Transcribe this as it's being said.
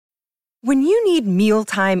When you need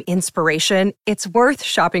mealtime inspiration, it's worth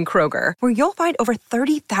shopping Kroger, where you'll find over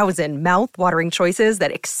 30,000 mouth-watering choices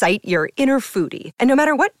that excite your inner foodie. And no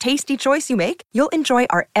matter what tasty choice you make, you'll enjoy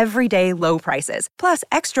our everyday low prices, plus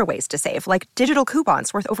extra ways to save, like digital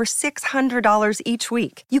coupons worth over $600 each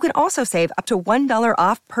week. You can also save up to $1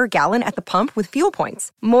 off per gallon at the pump with fuel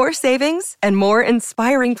points. More savings and more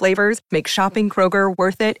inspiring flavors make shopping Kroger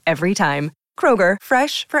worth it every time. Kroger,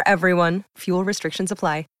 fresh for everyone. Fuel restrictions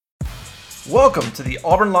apply. Welcome to the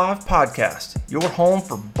Auburn Live Podcast, your home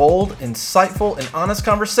for bold, insightful, and honest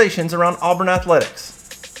conversations around Auburn athletics.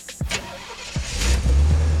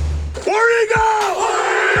 Where'd he go?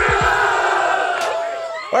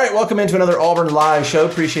 All right, welcome into another Auburn Live show.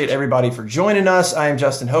 Appreciate everybody for joining us. I am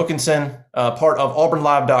Justin Hokanson, part of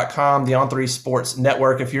AuburnLive.com, the On3 Sports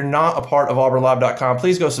Network. If you're not a part of AuburnLive.com,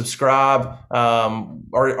 please go subscribe.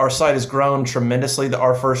 Our site has grown tremendously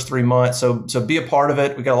our first 3 months, so be a part of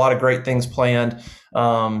it. We got a lot of great things planned.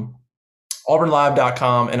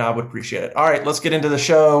 AuburnLive.com, and I would appreciate it. All right, let's get into the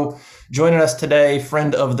show. Joining us today,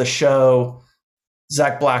 friend of the show,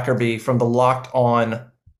 Zach Blackerby from the Locked On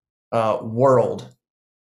World.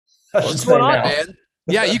 What's going on, man?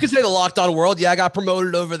 Yeah, you can say the Locked On World. Yeah, I got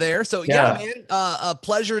promoted over there. So yeah, man, a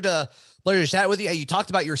pleasure to chat with you. You talked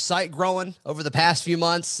about your site growing over the past few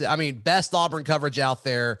months. I mean, best Auburn coverage out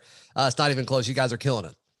there. It's not even close. You guys are killing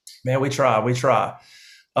it. Man, we try.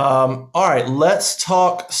 All right, let's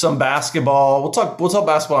talk some basketball. We'll talk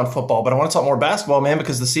basketball and football, but I want to talk more basketball, man,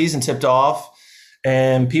 because the season tipped off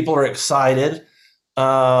and people are excited.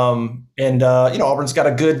 Auburn's got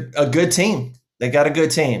a good team. They got a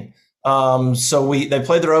good team. So they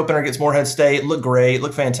played their opener against Morehead State, looked great,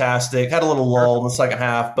 looked fantastic, had a little lull in the second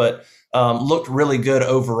half, but looked really good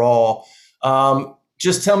overall.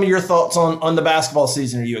 Just tell me your thoughts on the basketball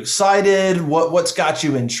season. Are you excited? What's got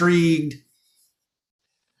you intrigued?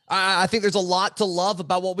 I think there's a lot to love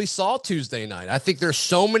about what we saw Tuesday night. I think there's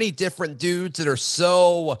so many different dudes that are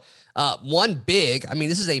so one big. I mean,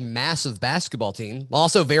 this is a massive basketball team,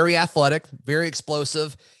 also very athletic, very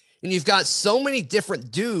explosive. And you've got so many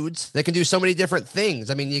different dudes that can do so many different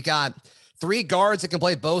things. I mean, you got 3 guards that can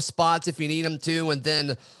play both spots if you need them to. And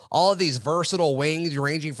then all of these versatile wings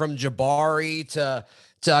ranging from Jabari to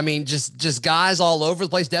I mean, just guys all over the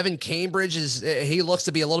place. Devin Cambridge he looks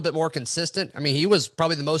to be a little bit more consistent. I mean, he was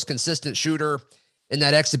probably the most consistent shooter in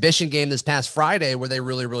that exhibition game this past Friday where they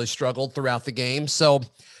really, really struggled throughout the game. So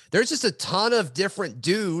there's just a ton of different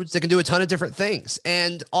dudes that can do a ton of different things.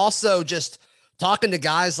 And also just talking to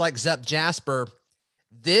guys like Zep Jasper,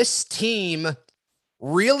 this team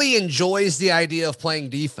really enjoys the idea of playing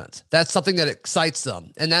defense. That's something that excites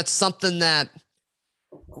them. And that's something that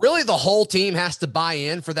really the whole team has to buy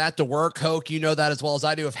in for that to work. Hoke, you know that as well as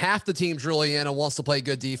I do. If half the team's really in and wants to play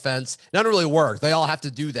good defense, it doesn't really work. They all have to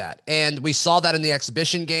do that. And we saw that in the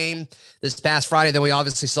exhibition game this past Friday. Then we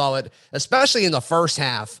obviously saw it, especially in the first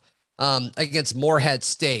half, against Morehead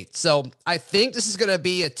State. So I think this is going to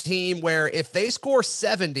be a team where if they score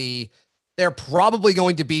 70, they're probably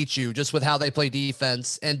going to beat you just with how they play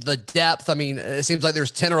defense and the depth. I mean, it seems like there's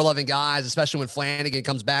 10 or 11 guys, especially when Flanagan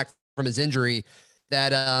comes back from his injury, that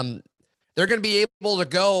they're going to be able to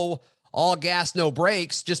go all gas, no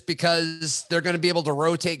brakes, just because they're going to be able to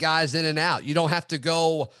rotate guys in and out. You don't have to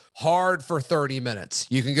go hard for 30 minutes.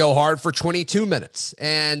 You can go hard for 22 minutes.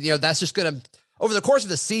 And, that's just going to, over the course of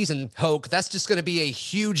the season, Hoke, that's just going to be a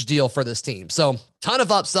huge deal for this team. So ton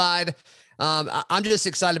of upside. I'm just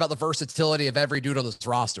excited about the versatility of every dude on this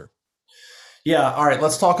roster. Yeah. All right.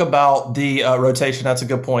 Let's talk about the rotation. That's a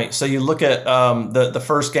good point. So you look at the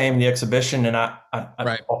first game, the exhibition, and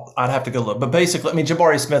I'd have to go look. But basically, I mean,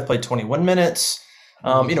 Jabari Smith played 21 minutes.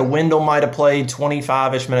 Wendell might have played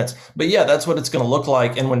 25-ish minutes. But yeah, that's what it's going to look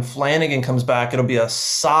like. And when Flanagan comes back, it'll be a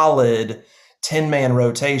solid 10-man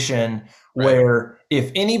rotation. Right. Where if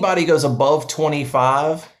anybody goes above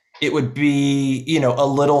 25, it would be, a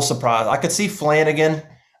little surprise. I could see Flanagan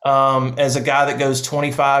as a guy that goes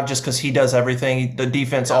 25 just because he does everything. The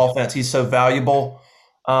defense, offense, he's so valuable.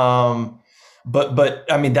 But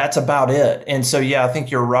I mean, that's about it. And so, yeah, I think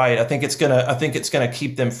you're right. I think it's gonna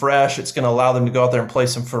keep them fresh. It's gonna allow them to go out there and play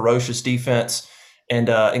some ferocious defense and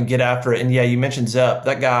get after it. And yeah, you mentioned Zep,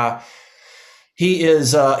 that guy.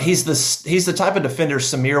 He's the type of defender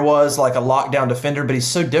Samir was, like a lockdown defender, but he's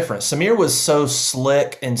so different. Samir was so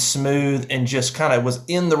slick and smooth and just kind of was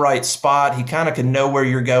in the right spot. He kind of could know where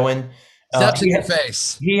you're going. Zep's in your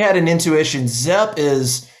face. He had an intuition. Zep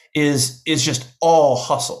is just all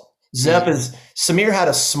hustle. Samir had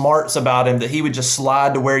a smarts about him that he would just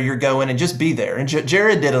slide to where you're going and just be there. And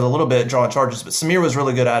Jared did it a little bit drawing charges, but Samir was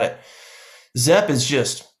really good at it. Zep is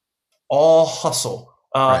just all hustle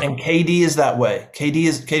And KD is that way.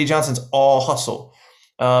 KD Johnson's all hustle.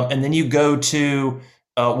 And then you go to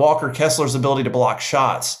Walker Kessler's ability to block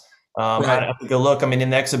shots. I have to go look. I mean, in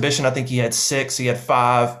the exhibition, I think he had 6. He had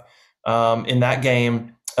 5 in that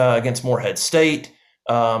game against Morehead State.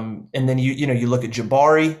 And then you look at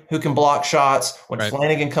Jabari, who can block shots. When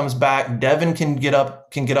Flanagan comes back, Devin can get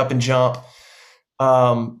up and jump.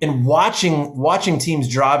 And watching teams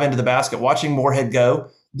drive into the basket, watching Morehead go,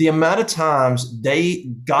 the amount of times they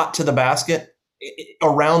got to the basket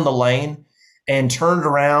around the lane and turned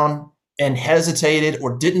around and hesitated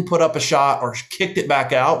or didn't put up a shot or kicked it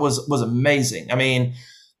back out was amazing. I mean,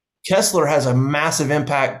 Kessler has a massive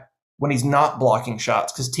impact when he's not blocking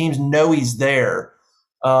shots because teams know he's there.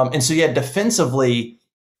 And so, defensively,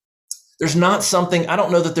 there's not something – I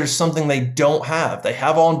don't know that there's something they don't have. They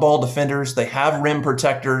have on-ball defenders. They have rim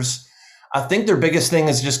protectors. I think their biggest thing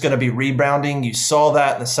is just going to be rebounding. You saw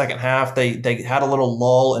that in the second half. They had a little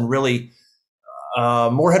lull, and really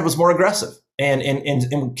Morehead was more aggressive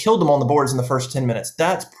and killed them on the boards in the first 10 minutes.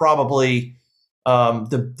 That's probably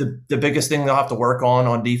the biggest thing they'll have to work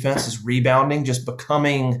on defense is rebounding, just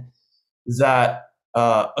becoming that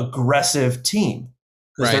aggressive team.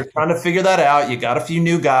 Because they're trying to figure that out. You got a few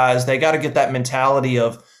new guys. They got to get that mentality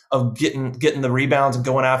of getting the rebounds and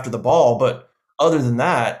going after the ball. But other than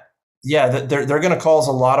that, they're going to cause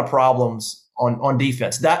a lot of problems on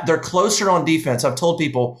defense. That they're closer on defense. I've told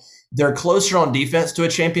people they're closer on defense to a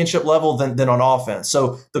championship level than on offense.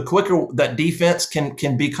 So the quicker that defense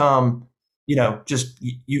can become, just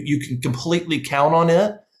you can completely count on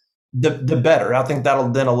it, the better. I think that'll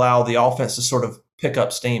then allow the offense to sort of pick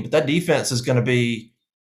up steam. But that defense is going to be.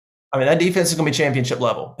 That defense is going to be championship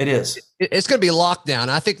level. It is. It's going to be lockdown.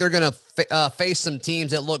 I think they're going to face some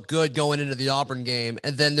teams that look good going into the Auburn game,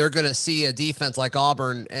 and then they're going to see a defense like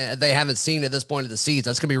Auburn they haven't seen at this point of the season.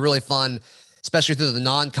 That's going to be really fun, especially through the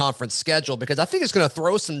non-conference schedule, because I think it's going to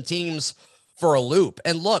throw some teams for a loop.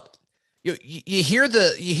 And look, you hear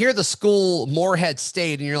the school Morehead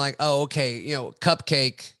State, and you're like, oh, okay,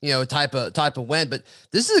 cupcake, type of win. But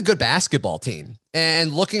this is a good basketball team.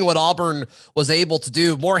 And looking at what Auburn was able to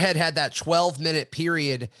do, Morehead had that 12-minute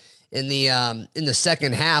period in the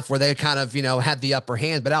second half where they kind of had the upper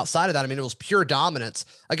hand. But outside of that, it was pure dominance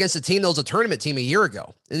against a team that was a tournament team a year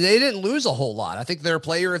ago, and they didn't lose a whole lot. I think their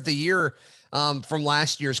player of the year from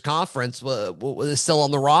last year's conference was still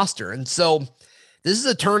on the roster, and so this is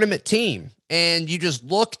a tournament team. And you just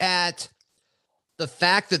look at the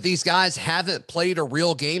fact that these guys haven't played a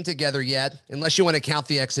real game together yet, unless you want to count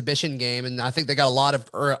the exhibition game. And I think they got a lot of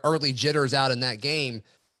early jitters out in that game.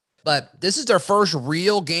 But this is their first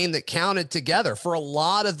real game that counted together for a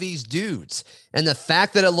lot of these dudes. And the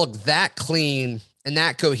fact that it looked that clean and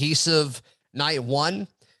that cohesive night one,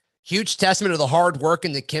 huge testament to the hard work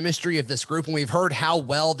and the chemistry of this group. And we've heard how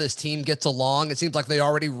well this team gets along. It seems like they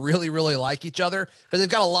already really, really like each other because they've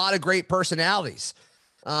got a lot of great personalities.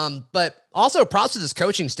 But also props to this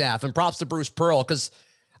coaching staff and props to Bruce Pearl, because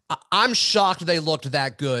I'm shocked they looked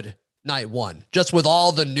that good night one, just with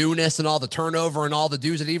all the newness and all the turnover and all the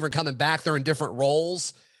dudes that are even coming back there in different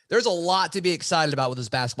roles. There's a lot to be excited about with this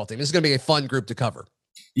basketball team. This is going to be a fun group to cover.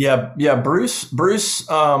 Yeah. Bruce,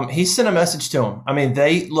 he sent a message to him.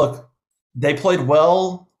 They played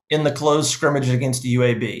well in the closed scrimmage against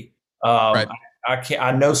UAB.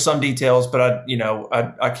 I know some details, but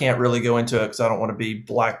I can't really go into it because I don't want to be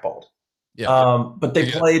blackballed. But they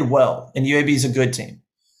played well, and UAB is a good team.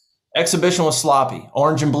 Exhibition was sloppy.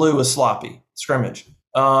 Orange and blue was sloppy scrimmage.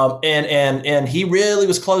 And he really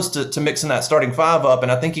was close to mixing that starting five up,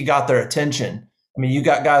 and I think he got their attention. You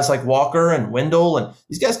got guys like Walker and Wendell, and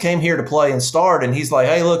these guys came here to play and start, and he's like,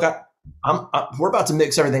 hey, look, we're about to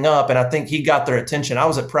mix everything up, and I think he got their attention. I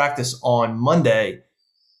was at practice on Monday,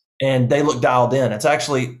 and they looked dialed in. It's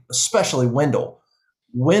actually, especially Wendell.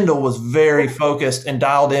 Wendell was very focused and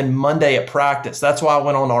dialed in Monday at practice. That's why I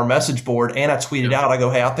went on our message board and I tweeted out, I go,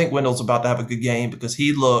 hey, I think Wendell's about to have a good game, because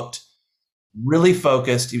he looked really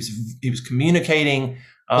focused. He was communicating.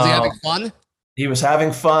 Was he having fun? He was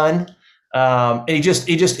having fun. And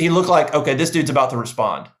he looked like, okay, this dude's about to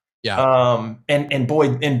respond. Yeah. And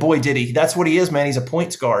boy did he. That's what he is, man. He's a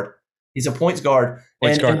points guard. And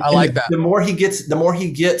I like that. The more he gets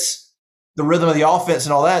the rhythm of the offense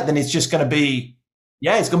and all that, then it's just going to be,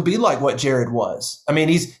 he's going to be like what Jared was.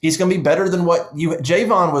 He's going to be better than what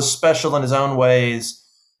Javon was special in his own ways.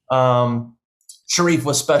 Sharif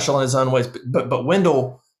was special in his own ways, but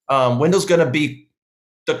Wendell's going to be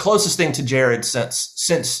the closest thing to Jared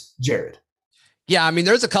since Jared. Yeah,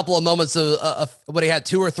 there's a couple of moments of when he had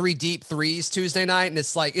 2 or 3 deep threes Tuesday night, and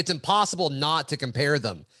it's like it's impossible not to compare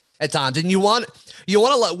them. at times. And you want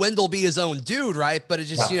to let Wendell be his own dude, right? But it's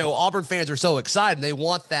just, Auburn fans are so excited. They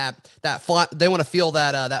want they want to feel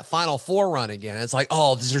that Final Four run again. It's like,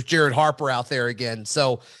 oh, this is Jared Harper out there again.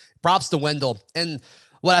 So props to Wendell. And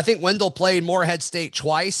what I think Wendell played Morehead State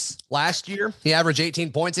twice last year. He averaged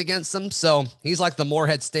 18 points against them. So he's like the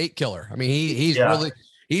Morehead State killer. I mean, he's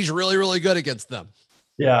really, really good against them.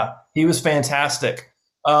 Yeah, he was fantastic.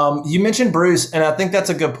 You mentioned Bruce, and I think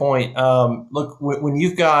that's a good point. Look, when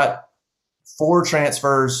you've got 4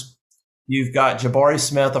 transfers, you've got Jabari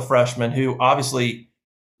Smith, a freshman, who obviously,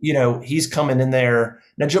 he's coming in there.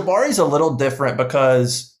 Now, Jabari's a little different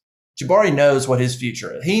because Jabari knows what his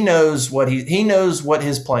future is. He knows what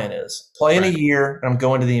his plan is. Play in a year, and I'm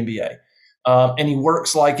going to the NBA. And he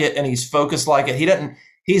works like it, and he's focused like it.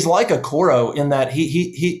 He's like a Coro in that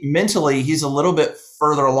he mentally he's a little bit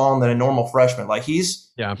further along than a normal freshman. Like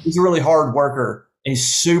he's a really hard worker, and he's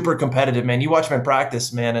super competitive, man. You watch him in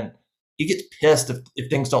practice, man, and he gets pissed if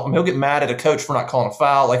things don't. I mean, he'll get mad at a coach for not calling a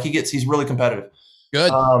foul. Like he's really competitive.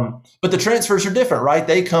 Good. But the transfers are different, right?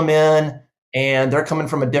 They come in and they're coming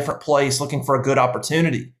from a different place, looking for a good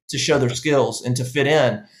opportunity to show their skills and to fit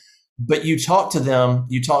in. But you talk to them,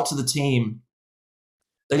 you talk to the team,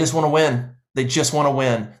 they just want to win. They just want to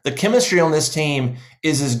win. The chemistry on this team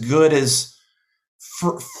is as good as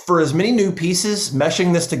for as many new pieces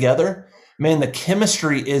meshing this together. Man, the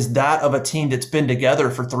chemistry is that of a team that's been together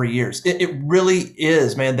for 3 years. It really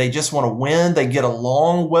is, man. They just want to win. They get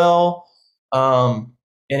along well. And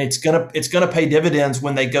it's gonna pay dividends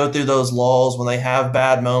when they go through those lulls, when they have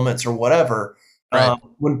bad moments or whatever. Right.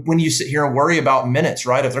 When you sit here and worry about minutes,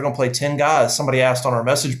 right? If they're going to play 10 guys, somebody asked on our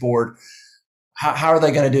message board, how are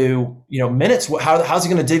they going to do, minutes? How's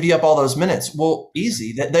he going to divvy up all those minutes? Well,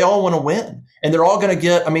 easy. They all want to win, and they're all going to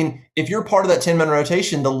get. I mean, if you're part of that 10-man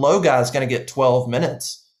rotation, the low guy is going to get 12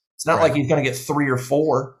 minutes. It's not like he's going to get 3 or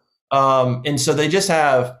 4. And so they just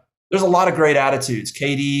have. There's a lot of great attitudes.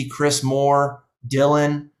 KD, Chris Moore,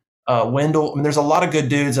 Dylan, Wendell. I mean, there's a lot of good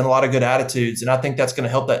dudes and a lot of good attitudes, and I think that's going to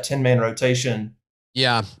help that 10-man rotation.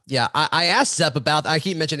 Yeah. I asked Zep about. I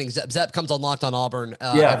keep mentioning Zep. Zep comes on Locked on Auburn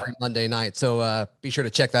every Monday night, so be sure to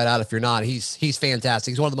check that out if you're not. He's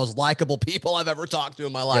fantastic. He's one of the most likable people I've ever talked to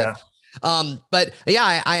in my life. But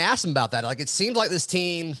yeah, I asked him about that. Like, it seems like this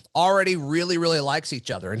team already really, really likes each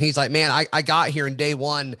other, and he's like, man, I got here in day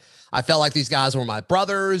one. I felt like these guys were my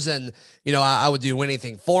brothers, and I would do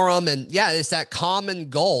anything for them. And yeah, it's that common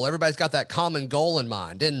goal. Everybody's got that common goal in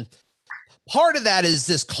mind, and part of that is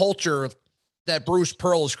this culture that Bruce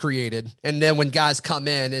Pearl has created. And then when guys come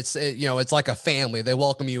in, it's like a family. They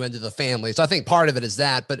welcome you into the family. So I think part of it is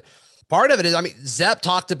that, but part of it is, Zep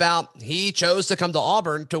talked about he chose to come to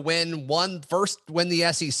Auburn to win the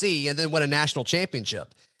SEC and then win a national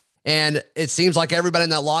championship. And it seems like everybody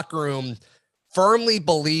in that locker room firmly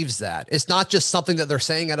believes that. It's not just something that they're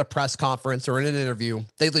saying at a press conference or in an interview.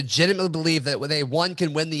 They legitimately believe that one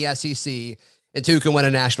can win the SEC and 2 can win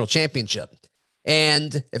a national championship.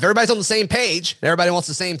 And if everybody's on the same page, and everybody wants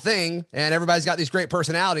the same thing, and everybody's got these great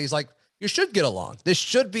personalities, like, you should get along. This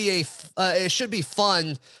should be it should be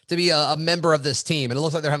fun to be a member of this team, and it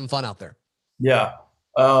looks like they're having fun out there. Yeah.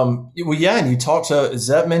 And you talked to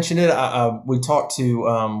Zep mentioned it. We talked to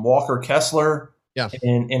Walker Kessler. Yeah.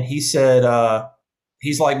 And he said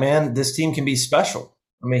he's like, man, this team can be special.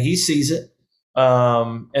 I mean, he sees it.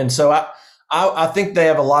 And so I think they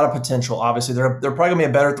have a lot of potential. Obviously, they're probably gonna be a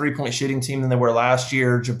better 3-point shooting team than they were last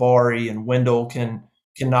year. Jabari and Wendell can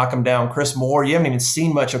knock them down. Chris Moore, you haven't even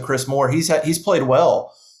seen much of Chris Moore. He's played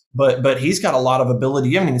well, but he's got a lot of ability.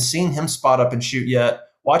 You haven't even seen him spot up and shoot yet.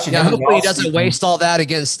 Watching him, hopefully he doesn't waste all that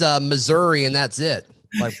against Missouri, and that's it.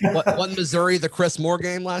 Like what Missouri, the Chris Moore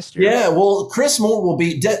game last year? Yeah, well, Chris Moore will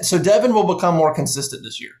be so Devin will become more consistent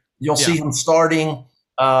this year. You'll see him starting.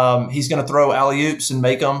 He's going to throw alley-oops and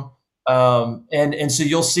make them. And so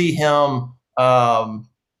you'll see him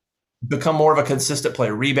become more of a consistent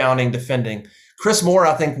player, rebounding, defending. Chris Moore,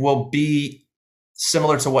 I think, will be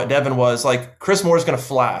similar to what Devin was. Like, Chris Moore is going to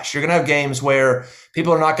flash. You're going to have games where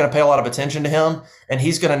people are not going to pay a lot of attention to him, and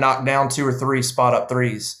he's going to knock down 2 or 3 spot-up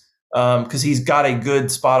threes because he's got a good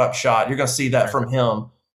spot-up shot. You're going to see that from him,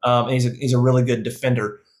 and he's a really good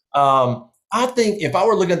defender. I think if I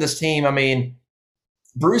were looking at this team,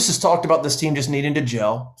 Bruce has talked about this team just needing to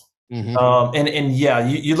gel. Mm-hmm. And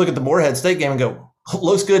you look at the Morehead State game and go,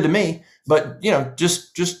 looks good to me. But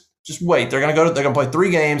just wait. They're gonna play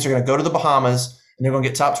 3 games. They're gonna go to the Bahamas, and they're gonna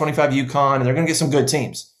get top 25 UConn, and they're gonna get some good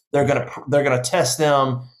teams. They're gonna test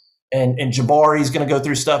them, and Jabari's gonna go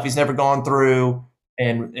through stuff he's never gone through,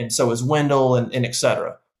 and so is Wendell, and et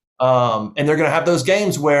cetera. And they're gonna have those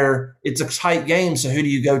games where it's a tight game. So who do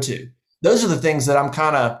you go to? Those are the things that I'm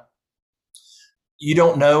kind of you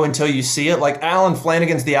don't know until you see it. Like Alan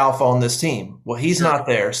Flanagan's the alpha on this team. Well, he's not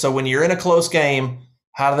there. So when you're in a close game,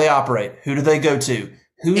 how do they operate? Who do they go to?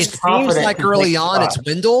 Who's it confident? Seems like early on it's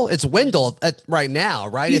Wendell. It's Wendell right now,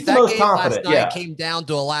 right? He's if the that most game confident, last night came down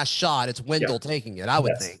to a last shot, it's Wendell taking it, I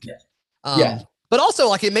would think. But also,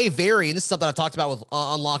 like, it may vary, and this is something I talked about with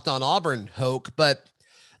on Locked On Auburn, Hoke, but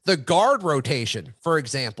the guard rotation, for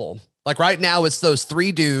example, like right now it's those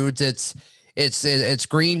three dudes. It's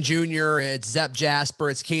Green Jr., it's Zep Jasper,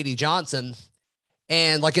 it's Katie Johnson.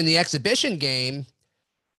 And like in the exhibition game,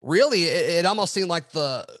 really it almost seemed like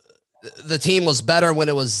the team was better when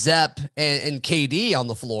it was Zep and KD on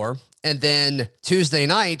the floor. And then Tuesday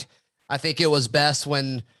night, I think it was best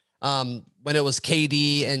when it was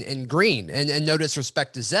KD and Green, and no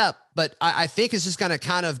disrespect to Zep, but I think it's just going to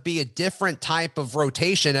kind of be a different type of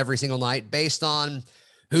rotation every single night based on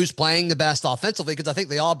who's playing the best offensively. Cause I think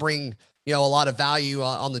they all bring, a lot of value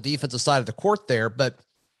on the defensive side of the court there, but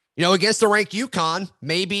against the ranked UConn,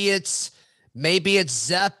 maybe it's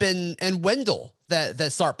Zep and Wendell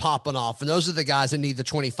that start popping off. And those are the guys that need the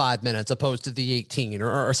 25 minutes opposed to the 18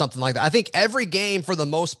 or something like that. I think every game for the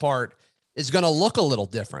most part is going to look a little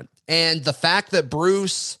different. And the fact that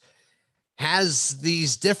Bruce has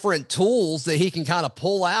these different tools that he can kind of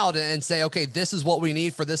pull out and say, okay, this is what we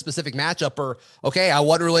need for this specific matchup. Or, okay, I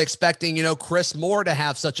wasn't really expecting, Chris Moore to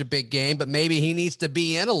have such a big game, but maybe he needs to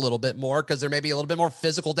be in a little bit more because there may be a little bit more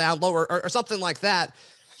physical down low or something like that.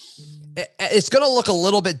 It's going to look a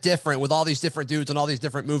little bit different with all these different dudes and all these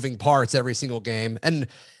different moving parts every single game. And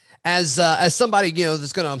as somebody,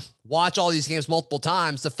 that's going to watch all these games multiple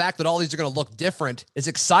times, the fact that all these are going to look different is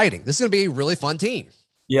exciting. This is going to be a really fun team.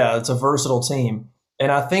 Yeah, it's a versatile team. And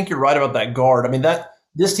I think you're right about that guard. I mean,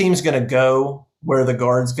 this team's going to go where the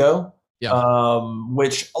guards go,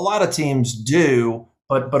 which a lot of teams do,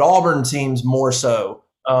 but Auburn teams more so.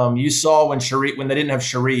 You saw when they didn't have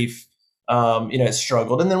Sharif, it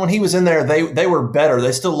struggled. And then when he was in there, they were better.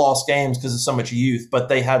 They still lost games because of so much youth, but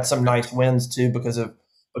they had some nice wins too because of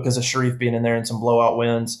Sharif being in there and some blowout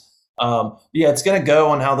wins. It's going to go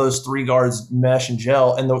on how those three guards mesh and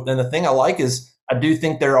gel. And the thing I like is I do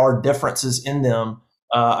think there are differences in them.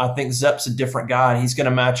 I think Zep's a different guy, and he's going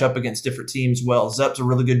to match up against different teams well. Zep's a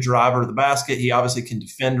really good driver of the basket. He obviously can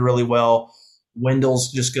defend really well.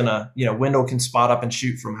 Wendell's just going to, Wendell can spot up and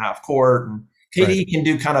shoot from half court, and KD can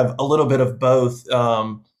do kind of a little bit of both.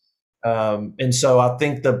 And so I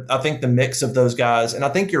think the mix of those guys, and I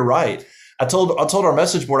think you're right. I told our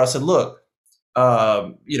message board, I said, look,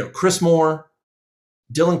 Chris Moore,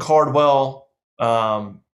 Dylan Cardwell,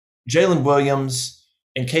 Jalen Williams,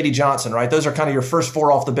 and Katie Johnson, right? Those are kind of your first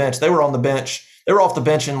four off the bench. They were on the bench. They were off the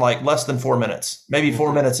bench in like less than 4 minutes, maybe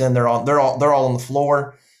 4 minutes in. They're all on the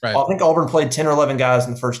floor. Right. I think Auburn played 10 or 11 guys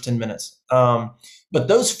in the first 10 minutes. But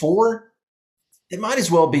those four, it might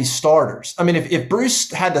as well be starters. I mean, if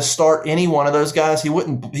Bruce had to start any one of those guys, he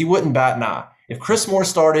wouldn't bat an eye. If Chris Moore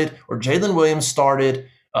started or Jalen Williams started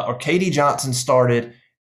or Katie Johnson started,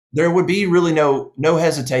 there would be really no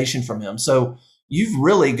hesitation from him. So you've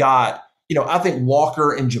really got, I think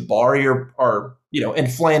Walker and Jabari are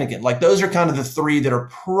and Flanagan. Like those are kind of the three that are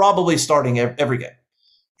probably starting every game.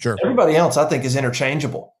 Sure. Everybody else, I think, is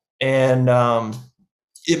interchangeable. And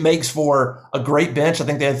it makes for a great bench. I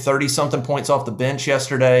think they had 30-something points off the bench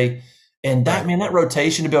yesterday. And that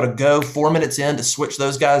rotation to be able to go 4 minutes in to switch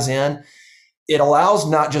those guys in, it allows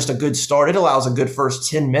not just a good start, it allows a good first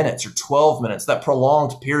 10 minutes or 12 minutes, that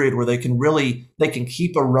prolonged period where they can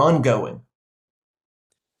keep a run going.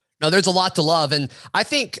 No, there's a lot to love. And I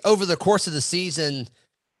think over the course of the season,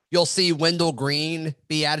 you'll see Wendell Green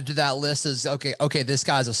be added to that list as, okay, this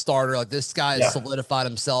guy's a starter. Like this guy has solidified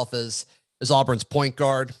himself as Auburn's point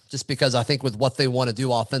guard, just because I think with what they want to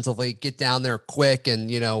do offensively, get down there quick and,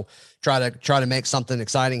 try to make something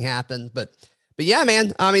exciting happen. But yeah,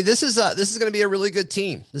 man, I mean, this is going to be a really good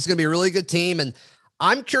team. This is going to be a really good team. And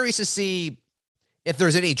I'm curious to see if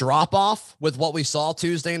there's any drop off with what we saw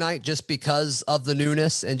Tuesday night, just because of the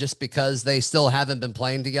newness and just because they still haven't been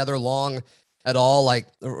playing together long at all. Like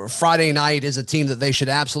Friday night is a team that they should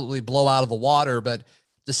absolutely blow out of the water, but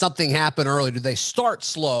does something happen early? Do they start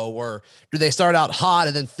slow or do they start out hot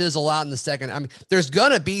and then fizzle out in the second? I mean, there's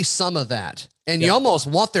going to be some of that, and you almost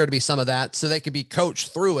want there to be some of that so they can be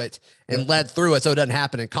coached through it and led through it so it doesn't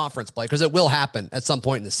happen in conference play, because it will happen at some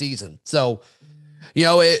point in the season. So,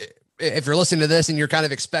 if you're listening to this and you're kind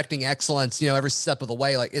of expecting excellence, every step of the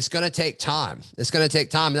way, like it's going to take time. It's going to take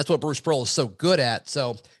time. And that's what Bruce Pearl is so good at.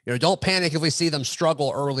 So, don't panic if we see them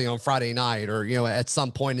struggle early on Friday night or, at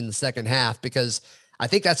some point in the second half, because I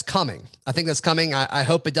think that's coming. I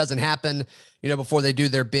hope it doesn't happen, before they do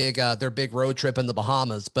their big road trip in the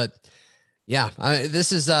Bahamas. But Yeah,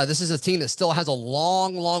 this is a team that still has a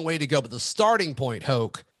long, long way to go. But the starting point,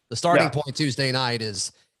 Hoke, the starting point Tuesday night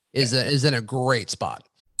is in a great spot.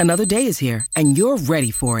 Another day is here, and you're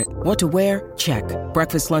ready for it. What to wear? Check.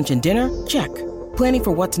 Breakfast, lunch, and dinner? Check. Planning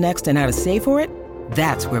for what's next and how to save for it?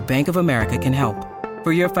 That's where Bank of America can help.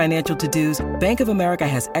 For your financial to-dos, Bank of America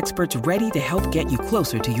has experts ready to help get you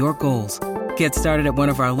closer to your goals. Get started at one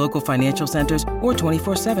of our local financial centers or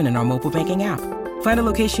 24/7 in our mobile banking app. Find a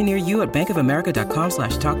location near you at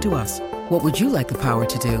bankofamerica.com/talktous. What would you like the power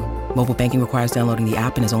to do? Mobile banking requires downloading the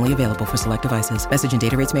app and is only available for select devices. Message and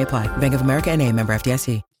data rates may apply. Bank of America NA, member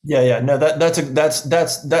FDIC. Yeah. No, that's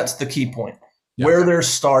the key point. Yeah. Where they're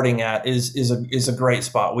starting at is a great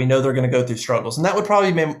spot. We know they're going to go through struggles, and that would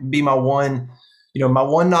probably be my one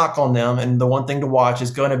knock on them. And the one thing to watch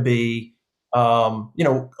is going to be, a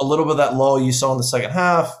little bit of that lull you saw in the second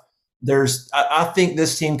half. I think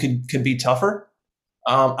this team could be tougher.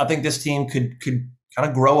 I think this team could kind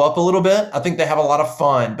of grow up a little bit. I think they have a lot of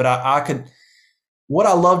fun, but what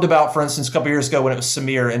I loved about, for instance, a couple years ago when it was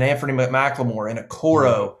Samir and Anthony McLemore and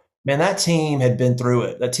Okoro, man, that team had been through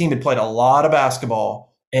it. That team had played a lot of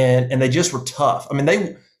basketball and they just were tough. I mean,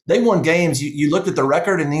 they won games. You looked at the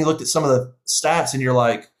record and then you looked at some of the stats and you're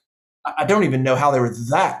like, I don't even know how they were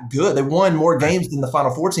that good. They won more games than the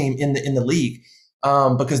Final Four team in the league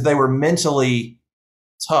because they were mentally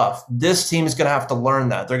tough. This team is going to have to learn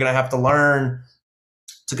that. They're going to have to learn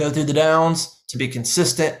to go through the downs, to be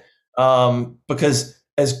consistent, because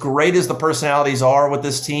as great as the personalities are with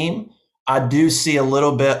this team, I do see a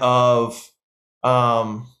little bit of,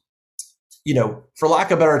 for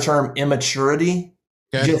lack of a better term, immaturity,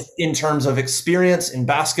 just in terms of experience in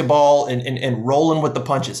basketball and rolling with the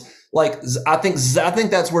punches. Like, I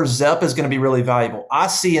think that's where Zep is going to be really valuable. I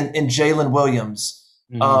see in Jalen Williams,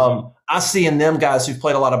 I see in them guys who've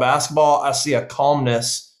played a lot of basketball, I see a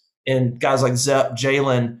calmness in guys like Zep,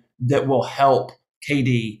 Jalen, that will help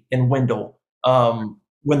KD and Wendell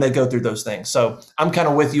when they go through those things. So I'm kind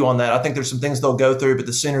of with you on that. I think there's some things they'll go through, but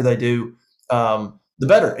the sooner they do, the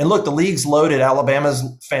better. And look, the league's loaded. Alabama's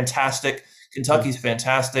fantastic. Kentucky's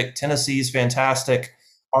fantastic. Tennessee's fantastic.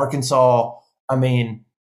 Arkansas, I mean,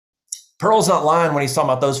 Pearl's not lying when he's talking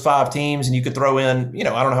about those 5 teams, and you could throw in, I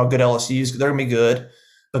don't know how good LSU's, they're going to be good.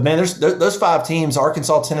 But, man, there's those 5 teams,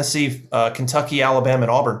 Arkansas, Tennessee, Kentucky, Alabama,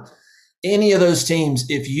 and Auburn. Any of those teams,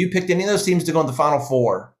 if you picked any of those teams to go in the Final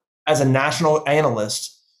Four as a national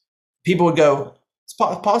analyst, people would go, it's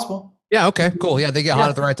possible. Yeah, okay, cool. Yeah, they get hot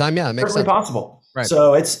at the right time. Yeah, it makes sense. Possible. Right.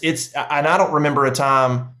 So it's and I don't remember a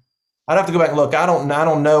time. I'd have to go back and look. I don't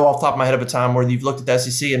know off the top of my head of a time where you've looked at the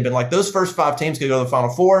SEC and been like, those first 5 teams could go to the Final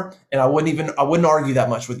Four, and I wouldn't argue that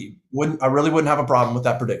much with you. I really wouldn't have a problem with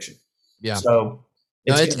that prediction. Yeah. So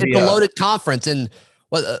it's a loaded conference, and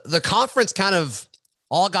the conference kind of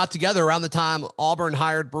all got together around the time Auburn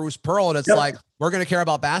hired Bruce Pearl, and it's like, we're going to care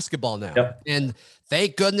about basketball now. Yep. And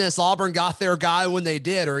thank goodness Auburn got their guy when they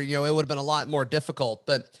did, or, it would have been a lot more difficult.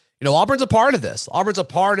 But, Auburn's a part of this. Auburn's a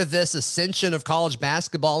part of this ascension of college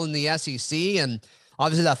basketball in the SEC. And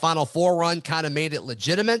obviously that Final Four run kind of made it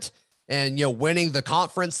legitimate. And, winning the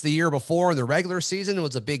conference the year before in the regular season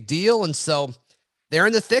was a big deal. And so they're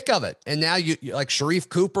in the thick of it. And now you like Sharif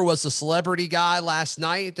Cooper was the celebrity guy last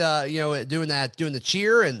night, doing the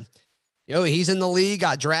cheer, and, he's in the league,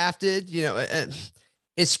 got drafted, and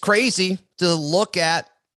it's crazy to look at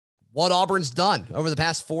what Auburn's done over the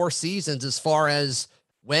past 4 seasons, as far as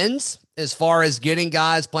wins, as far as getting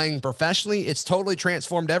guys playing professionally. It's totally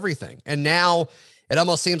transformed everything. And now it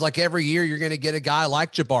almost seems like every year you're going to get a guy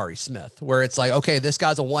like Jabari Smith, where it's like, okay, this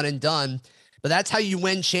guy's a one and done. But that's how you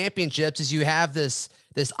win championships, is you have this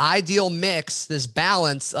ideal mix, this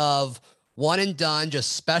balance of one and done,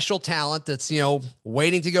 just special talent that's,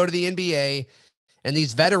 waiting to go to the NBA, and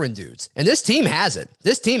these veteran dudes. And this team has it.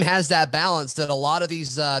 This team has that balance that a lot of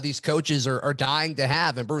these coaches are dying to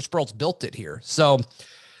have, and Bruce Pearl's built it here. So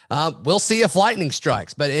we'll see if lightning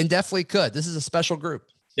strikes, but it definitely could. This is a special group.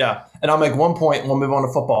 Yeah, and I'll make one point and we'll move on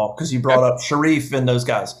to football, because you brought up Sharif and those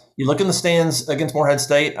guys. You look in the stands against Morehead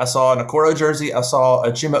State, I saw an Okoro jersey, I saw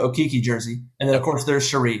a Chuma Okeke jersey, and then, of course, there's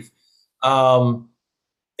Sharif.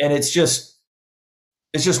 And it's just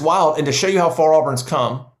wild. And to show you how far Auburn's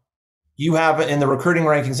come, you have in the recruiting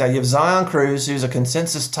rankings now, you have Zion Cruz, who's a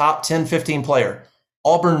consensus top 10, 15 player.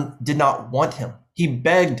 Auburn did not want him. He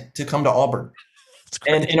begged to come to Auburn.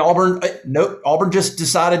 And in Auburn, Auburn just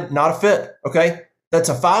decided not a fit, okay? That's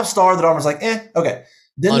a 5-star that Auburn's like, okay.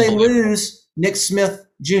 Then they lose Nick Smith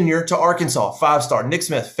Jr. to Arkansas, 5-star. Nick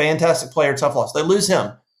Smith, fantastic player, tough loss. They lose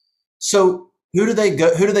him. So who do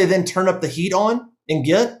they then turn up the heat on and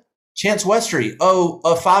get? Chance Westry,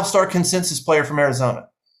 a 5-star consensus player from Arizona.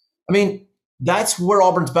 I mean, that's where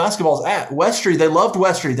Auburn's basketball is at. Westry, they loved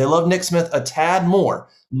Westry. They loved Nick Smith a tad more.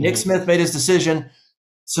 Nick Smith made his decision,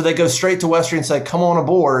 so they go straight to Westry and say, come on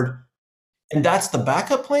aboard. And that's the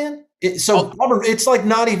backup plan? Auburn, it's like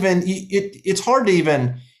not even – it's hard to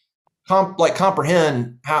even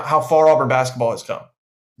comprehend how far Auburn basketball has come.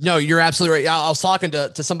 No, you're absolutely right. I was talking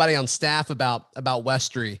to somebody on staff about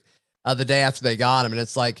Westry the day after they got him, and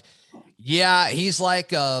it's like, yeah, he's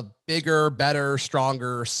like a bigger, better,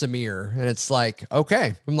 stronger Samir. And it's like,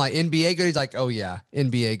 okay. I'm like, NBA good? He's like, oh, yeah,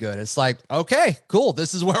 NBA good. It's like, okay, cool.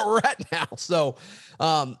 This is where we're at now. So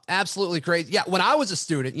absolutely crazy. Yeah, when I was a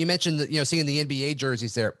student, you mentioned that, seeing the NBA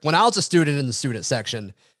jerseys there. When I was a student in the student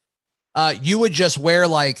section, you would just wear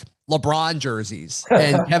like LeBron jerseys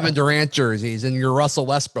and Kevin Durant jerseys and your Russell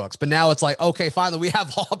Westbrooks. But now it's like, okay, finally, we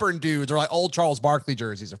have Auburn dudes or like old Charles Barkley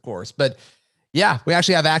jerseys, of course. But yeah, we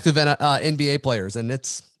actually have active NBA players, and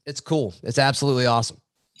it's cool. It's absolutely awesome.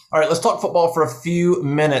 All right, let's talk football for a few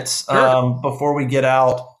minutes before we get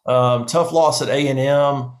out. Tough loss at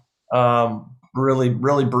A&M, really,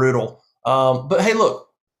 really brutal. But hey, look,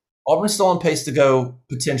 Auburn's still on pace to go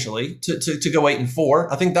potentially to go 8-4.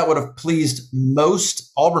 I think that would have pleased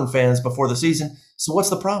most Auburn fans before the season. So what's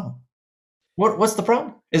the problem? What's the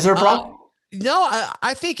problem? Is there a problem? No,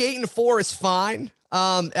 I think 8-4 is fine.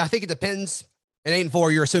 I think it depends. At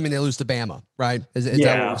 8-4, you're assuming they lose to Bama, right? Is that what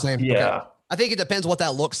you're saying? Yeah. Okay. I think it depends what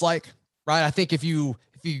that looks like, right? I think if you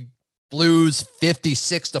lose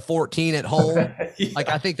 56-14 at home, like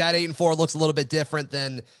I think that 8-4 looks a little bit different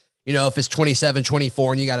than, if it's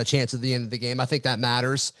 27-24 and you got a chance at the end of the game. I think that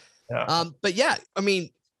matters. Yeah. But yeah, I mean,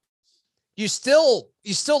 you still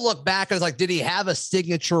look back and it's like, did he have a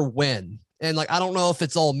signature win? And like, I don't know if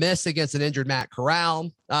it's Ole Miss against an injured Matt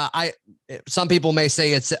Corral. Some people may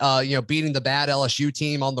say it's, beating the bad LSU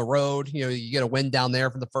team on the road. You get a win down there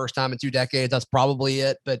for the first time in 2 decades. That's probably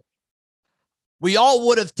it. But we all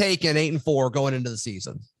would have taken 8-4 going into the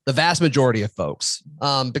season. The vast majority of folks,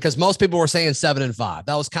 because most people were saying 7-5.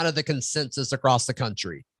 That was kind of the consensus across the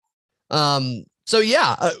country. So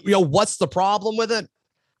yeah, what's the problem with it?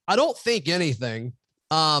 I don't think anything.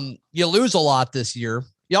 You lose a lot this year.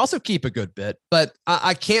 You also keep a good bit, but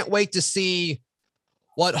I can't wait to see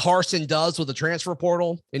what Harsin does with the transfer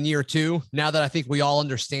portal in year 2. Now that I think we all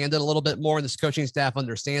understand it a little bit more and this coaching staff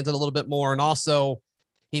understands it a little bit more. And also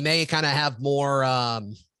he may kind of have more,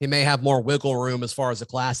 wiggle room as far as the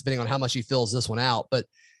class, depending on how much he fills this one out. But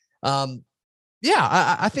I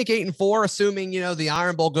think 8-4, assuming, the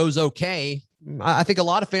Iron Bowl goes okay, I think a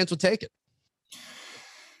lot of fans would take it.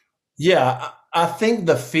 Yeah, I think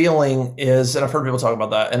the feeling is, and I've heard people talk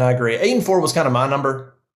about that, and I agree. 8-4 was kind of my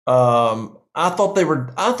number. I thought they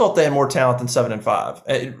had more talent than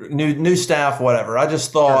 7-5. New staff, whatever. I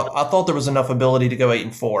thought there was enough ability to go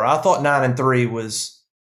 8-4. I thought 9-3 was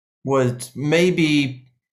maybe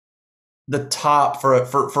the top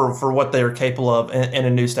for what they were capable of in a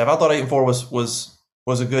new staff. I thought 8-4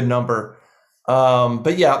 was a good number.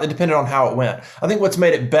 But yeah, it depended on how it went. I think what's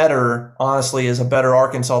made it better, honestly, is a better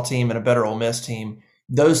Arkansas team and a better Ole Miss team.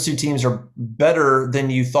 Those two teams are better than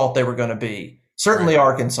you thought they were going to be. Certainly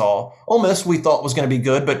Arkansas. Ole Miss we thought was going to be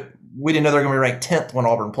good, but we didn't know they were going to be ranked 10th when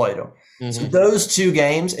Auburn played them. Mm-hmm. So those 2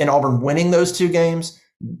 games and Auburn winning those 2 games,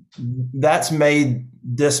 that's made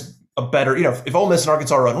this a better, if Ole Miss and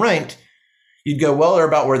Arkansas are unranked, you'd go, well, they're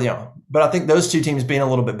about where they are. But I think those 2 teams being a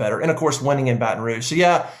little bit better. And, of course, winning in Baton Rouge. So,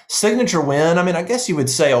 yeah, signature win. I mean, I guess you would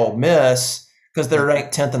say Ole Miss because they're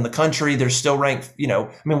ranked 10th in the country. They're still ranked,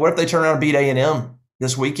 what if they turn around and beat A&M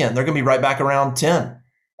this weekend? They're going to be right back around 10.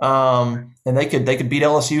 And they could beat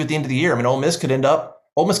LSU at the end of the year. I mean, Ole Miss could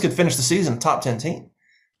finish the season a top 10 team.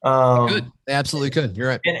 They absolutely could. You're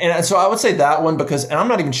right. And so I would say that one because, and I'm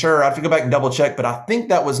not even sure, I have to go back and double check, but I think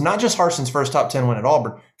that was not just Harsin's first top 10 win at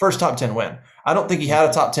Auburn, first top 10 win. I don't think he had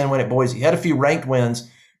a top 10 win at Boise. He had a few ranked wins,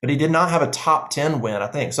 but he did not have a top 10 win, I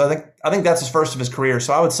think. So I think that's his first of his career.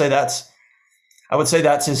 So I would say that's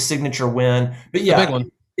his signature win. But yeah, big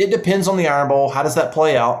one. It depends on the Iron Bowl. How does that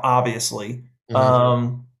play out? Obviously.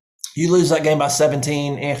 Mm-hmm. You lose that game by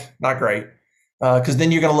 17, not great. Because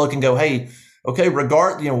then you're going to look and go, hey, okay,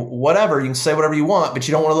 whatever, you can say whatever you want, but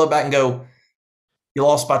you don't want to look back and go, you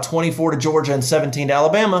lost by 24 to Georgia and 17 to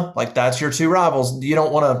Alabama. Like that's your 2 rivals. You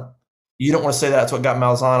don't want to say that's what got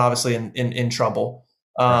Malzahn obviously in trouble.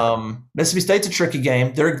 Right. Mississippi State's a tricky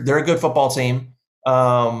game. They're a good football team.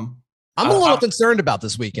 I'm a little concerned about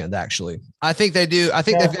this weekend, actually. I think they do. I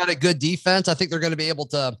think they've got a good defense. I think they're going to be able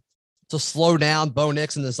to slow down Bo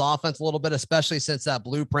Nix in this offense a little bit, especially since that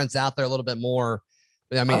blueprint's out there a little bit more.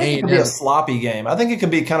 I mean, it could be a sloppy game. I think it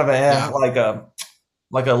could be kind of like a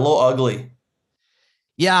little ugly.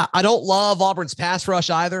 Yeah, I don't love Auburn's pass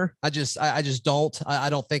rush either. I just don't. I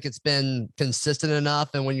don't think it's been consistent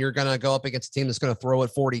enough. And when you're going to go up against a team that's going to throw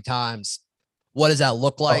it 40 times, what does that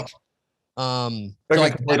look like? They're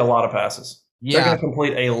going to complete a lot of passes. Yeah. They're going to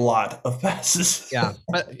complete a lot of passes. Yeah.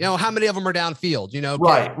 But, how many of them are downfield?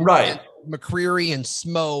 Right. McCreary and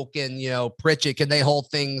Smoke and, Pritchett, can they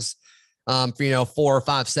hold things for, 4 or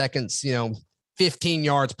 5 seconds, 15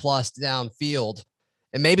 yards plus downfield?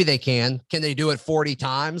 And maybe they can. Can they do it 40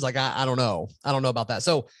 times? Like, I don't know. I don't know about that.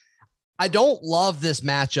 So I don't love this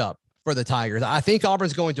matchup for the Tigers. I think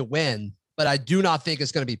Auburn's going to win, but I do not think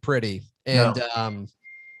it's going to be pretty. And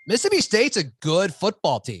Mississippi State's a good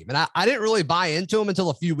football team. And I didn't really buy into them until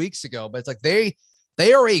a few weeks ago, but it's like they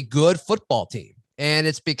are a good football team. And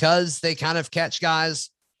it's because they kind of catch guys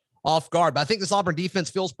off guard. But I think this Auburn defense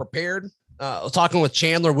feels prepared. I was talking with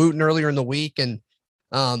Chandler Wooten earlier in the week, and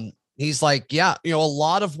he's like, yeah, a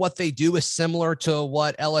lot of what they do is similar to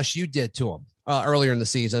what LSU did to them earlier in the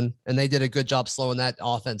season, and they did a good job slowing that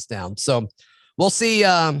offense down. So we'll see.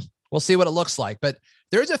 We'll see what it looks like. But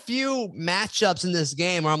there's a few matchups in this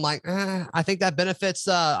game where I'm like, I think that benefits.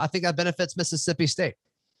 I think that benefits Mississippi State.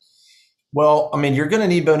 Well, I mean, you're going to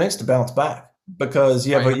need Bo Nix to bounce back because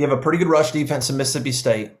you have a pretty good rush defense in Mississippi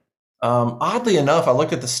State. Oddly enough, I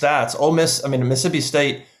looked at the stats. Mississippi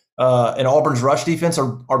State and Auburn's rush defense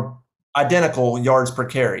are identical yards per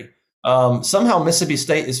carry. Somehow Mississippi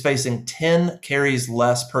State is facing 10 carries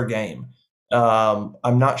less per game.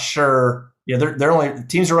 I'm not sure. Yeah, they're only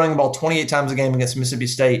teams are running the ball 28 times a game against Mississippi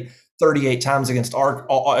State, 38 times against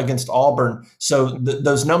Auburn. So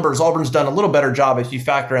those numbers, Auburn's done a little better job if you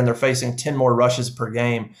factor in they're facing 10 more rushes per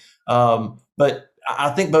game. But I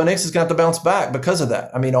think Bo Nix is going to have to bounce back because of that.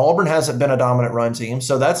 I mean, Auburn hasn't been a dominant run team,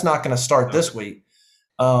 so that's not going to start this week.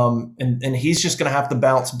 And he's just going to have to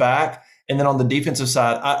bounce back. And then on the defensive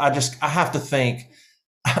side, I have to think.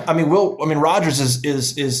 I mean, Rodgers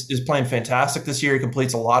is playing fantastic this year. He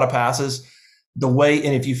completes a lot of passes.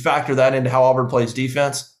 And if you factor that into how Auburn plays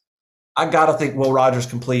defense, I got to think Will Rogers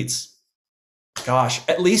completes,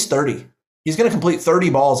 at least 30. He's going to complete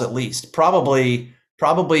 30 balls at least, probably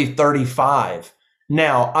 35.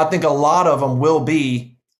 Now, I think a lot of them will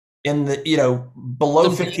be in the, below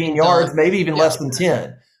 15 yards, maybe even less than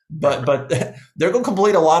 10. But they're going to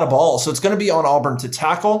complete a lot of balls. So it's going to be on Auburn to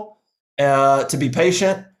tackle, to be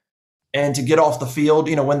patient, and to get off the field,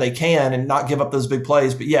 when they can and not give up those big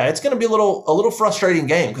plays. But yeah, it's going to be a little frustrating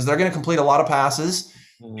game because they're going to complete a lot of passes.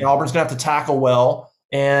 Mm-hmm. Auburn's going to have to tackle well.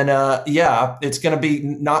 And it's going to be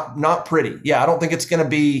not pretty. Yeah, I don't think it's going to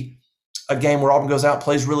be a game where Auburn goes out,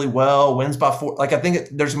 plays really well, wins by 4. Like, I think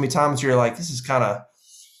there's going to be times where you're like, this is kind of,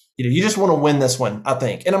 you just want to win this one, I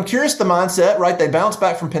think. And I'm curious the mindset, right? They bounced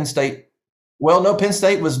back from Penn State. Well, no, Penn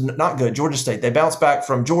State was not good. Georgia State. They bounced back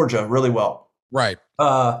from Georgia really well. Right.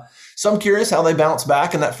 So I'm curious how they bounce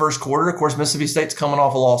back in that first quarter. Of course, Mississippi State's coming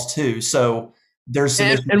off a loss too. So there's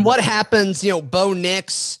some and what happens, Bo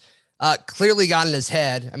Nix clearly got in his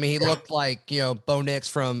head. I mean, he looked like, Bo Nix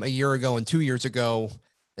from a year ago and 2 years ago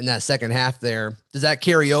in that second half there. Does that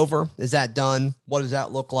carry over? Is that done? What does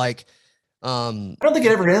that look like? I don't think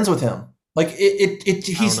it ever ends with him. Like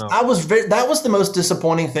that was the most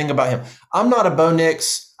disappointing thing about him. I'm not a Bo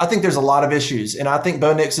Nix. I think there's a lot of issues, and I think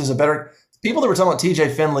Bo Nix is a better. People that were talking about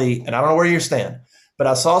TJ Finley, and I don't know where you stand, but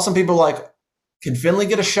I saw some people like, can Finley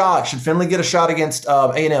get a shot? Should Finley get a shot against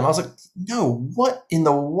A&M? I was like, no, what in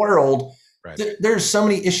the world? Right. There's so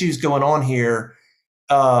many issues going on here.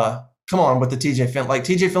 Come on with the TJ Finley. Like,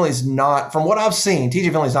 TJ Finley's not, from what I've seen,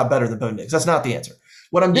 TJ Finley's not better than Bo Nix. That's not the answer.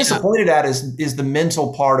 What I'm disappointed at is the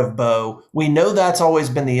mental part of Bo. We know that's always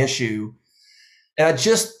been the issue. And I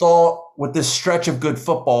just thought with this stretch of good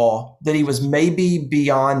football that he was maybe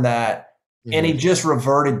beyond that. Mm-hmm. And he just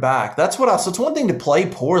reverted back. That's what so it's one thing to play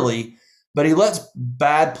poorly, but he lets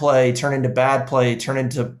bad play, turn into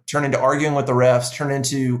arguing with the refs, turn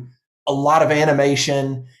into a lot of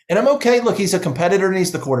animation. And I'm okay. Look, he's a competitor and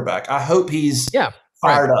he's the quarterback. I hope he's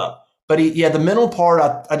fired up. But the mental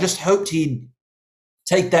part, I just hoped he'd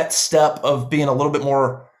take that step of being a little bit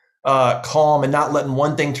more calm and not letting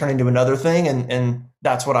one thing turn into another thing. And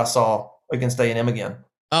that's what I saw against A&M again.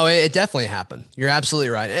 Oh, it definitely happened. You're absolutely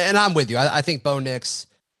right. And I'm with you. I think Bo Nix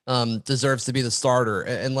deserves to be the starter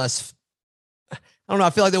unless, I don't know,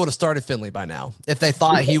 I feel like they would have started Finley by now. If they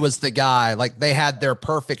thought he was the guy, like they had their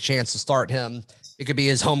perfect chance to start him. It could be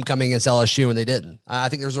his homecoming against LSU and they didn't. I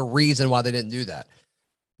think there's a reason why they didn't do that.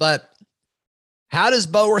 But how does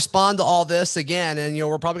Bo respond to all this again? And,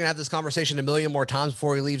 we're probably gonna have this conversation a million more times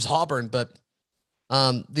before he leaves Auburn, but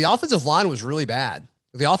the offensive line was really bad.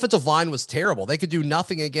 The offensive line was terrible. They could do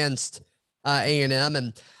nothing against A&M.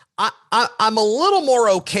 And I'm a little more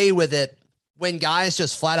okay with it when guys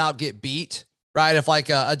just flat out get beat, right? If like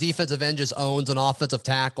a defensive end just owns an offensive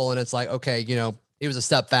tackle and it's like, okay, he was a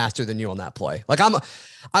step faster than you on that play. Like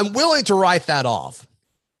I'm willing to write that off,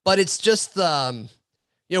 but it's just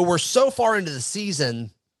we're so far into the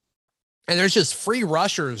season and there's just free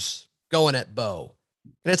rushers going at Bo.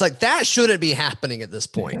 And it's like, that shouldn't be happening at this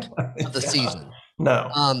point of the season.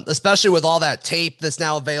 No. Especially with all that tape that's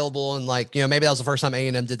now available. And like, maybe that was the first time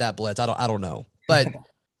A&M did that blitz. I don't know, but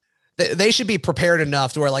they should be prepared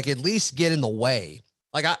enough to where like, at least get in the way.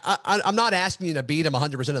 Like I'm not asking you to beat them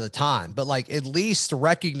 100% of the time, but like at least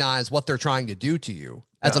recognize what they're trying to do to you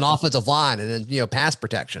as an offensive line and then, pass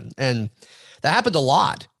protection. And that happened a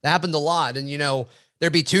lot. And,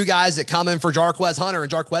 there'd be two guys that come in for Jarquez Hunter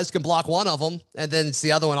and Jarquez can block one of them. And then it's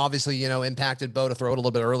the other one, obviously, impacted Bo to throw it a little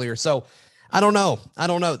bit earlier. So I don't know.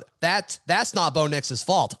 That's not Bo Nix's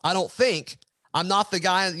fault. I don't think. I'm not the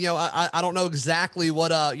guy, I don't know exactly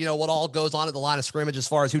what all goes on at the line of scrimmage as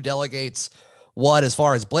far as who delegates what as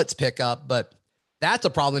far as blitz pickup, but that's a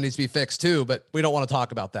problem that needs to be fixed too. But we don't want to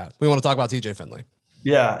talk about that. We want to talk about TJ Finley.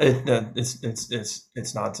 Yeah,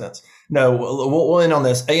 it's nonsense. No, we'll end on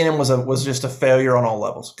this. A&M was just a failure on all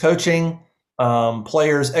levels. Coaching,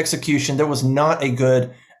 players, execution. There was not a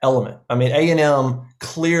good element. I mean, A&M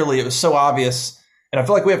clearly, it was so obvious, and I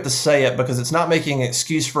feel like we have to say it because it's not making an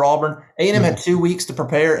excuse for Auburn. A&M had 2 weeks to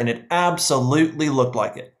prepare, and it absolutely looked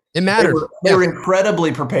like it. It mattered. They were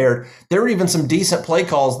incredibly prepared. There were even some decent play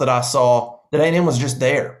calls that I saw that A&M was just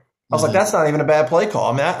there. I was like, that's not even a bad play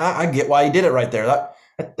call. I mean, I get why he did it right there.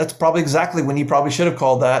 That's probably exactly when he probably should have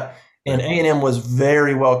called that. And A&M was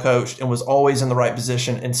very well coached and was always in the right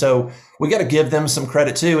position. And so we got to give them some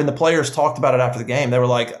credit too. And the players talked about it after the game. They were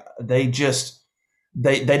like, they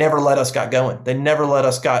never let us got going. They never let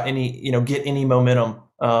us got any, get any momentum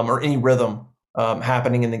or any rhythm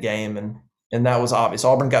happening in the game. And that was obvious.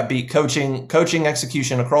 Auburn got beat coaching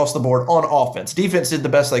execution across the board on offense. Defense did the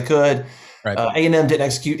best they could. Right. A&M didn't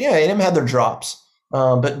execute. Yeah, A&M had their drops,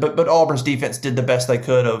 but Auburn's defense did the best they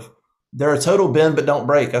could. They're a total bend but don't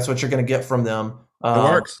break. That's what you're going to get from them. It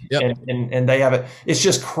works. Yep. And they have it. It's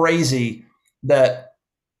just crazy that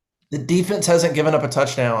the defense hasn't given up a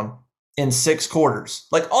touchdown in 6 quarters.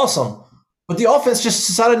 Like, awesome, but the offense just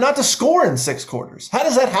decided not to score in 6 quarters. How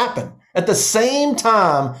does that happen? At the same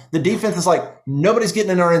time, the defense is like, nobody's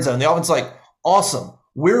getting in our end zone. The offense is like, awesome,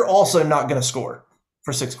 we're also not going to score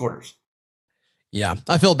for 6 quarters. Yeah,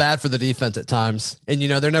 I feel bad for the defense at times. And,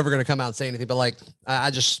 they're never going to come out and say anything. But, like,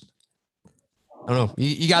 I don't know.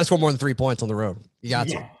 You got to score more than 3 points on the road. You got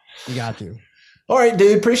to. You got to. All right,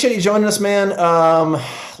 dude. Appreciate you joining us, man.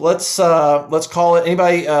 Let's call it.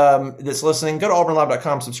 Anybody that's listening, go to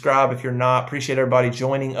auburnlive.com, subscribe if you're not. Appreciate everybody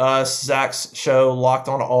joining us. Zach's show, Locked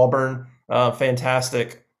On Auburn,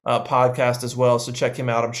 fantastic podcast as well. So check him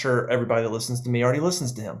out. I'm sure everybody that listens to me already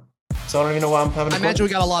listens to him. So I don't even know why I'm having. I imagine we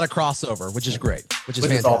got a lot of crossover, which is great, which is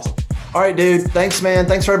fantastic. Awesome. All right, dude. Thanks, man.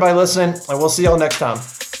 Thanks for everybody listening, and we'll see y'all next time.